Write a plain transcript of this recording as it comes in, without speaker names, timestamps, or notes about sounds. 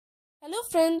Hello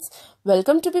friends,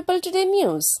 welcome to People Today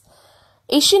News.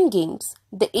 Asian Games.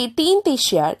 The 18th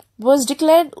Asiad was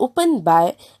declared open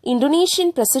by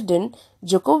Indonesian President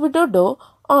Joko Widodo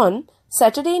on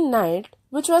Saturday night,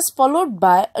 which was followed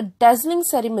by a dazzling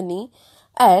ceremony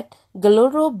at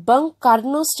Gelora Bung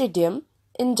Karno Stadium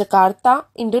in Jakarta,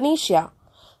 Indonesia.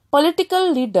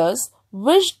 Political leaders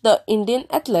wished the Indian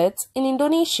athletes in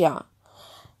Indonesia.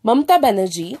 Mamata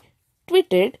Banerjee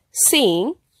tweeted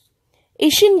saying,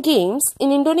 Asian Games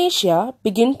in Indonesia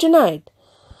begin tonight.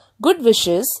 Good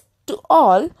wishes to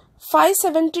all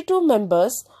 572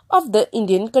 members of the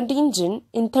Indian contingent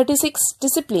in 36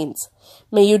 disciplines.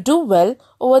 May you do well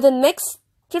over the next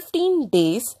 15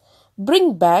 days.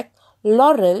 Bring back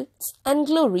laurels and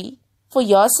glory for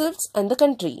yourselves and the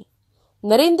country.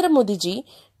 Narendra Modi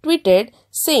tweeted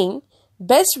saying,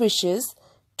 best wishes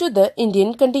to the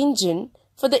Indian contingent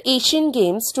for the Asian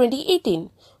Games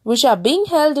 2018, which are being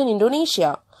held in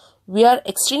Indonesia. We are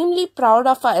extremely proud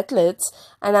of our athletes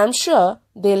and I'm sure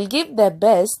they'll give their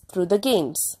best through the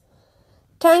games.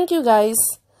 Thank you guys.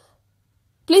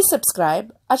 Please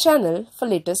subscribe our channel for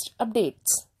latest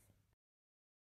updates.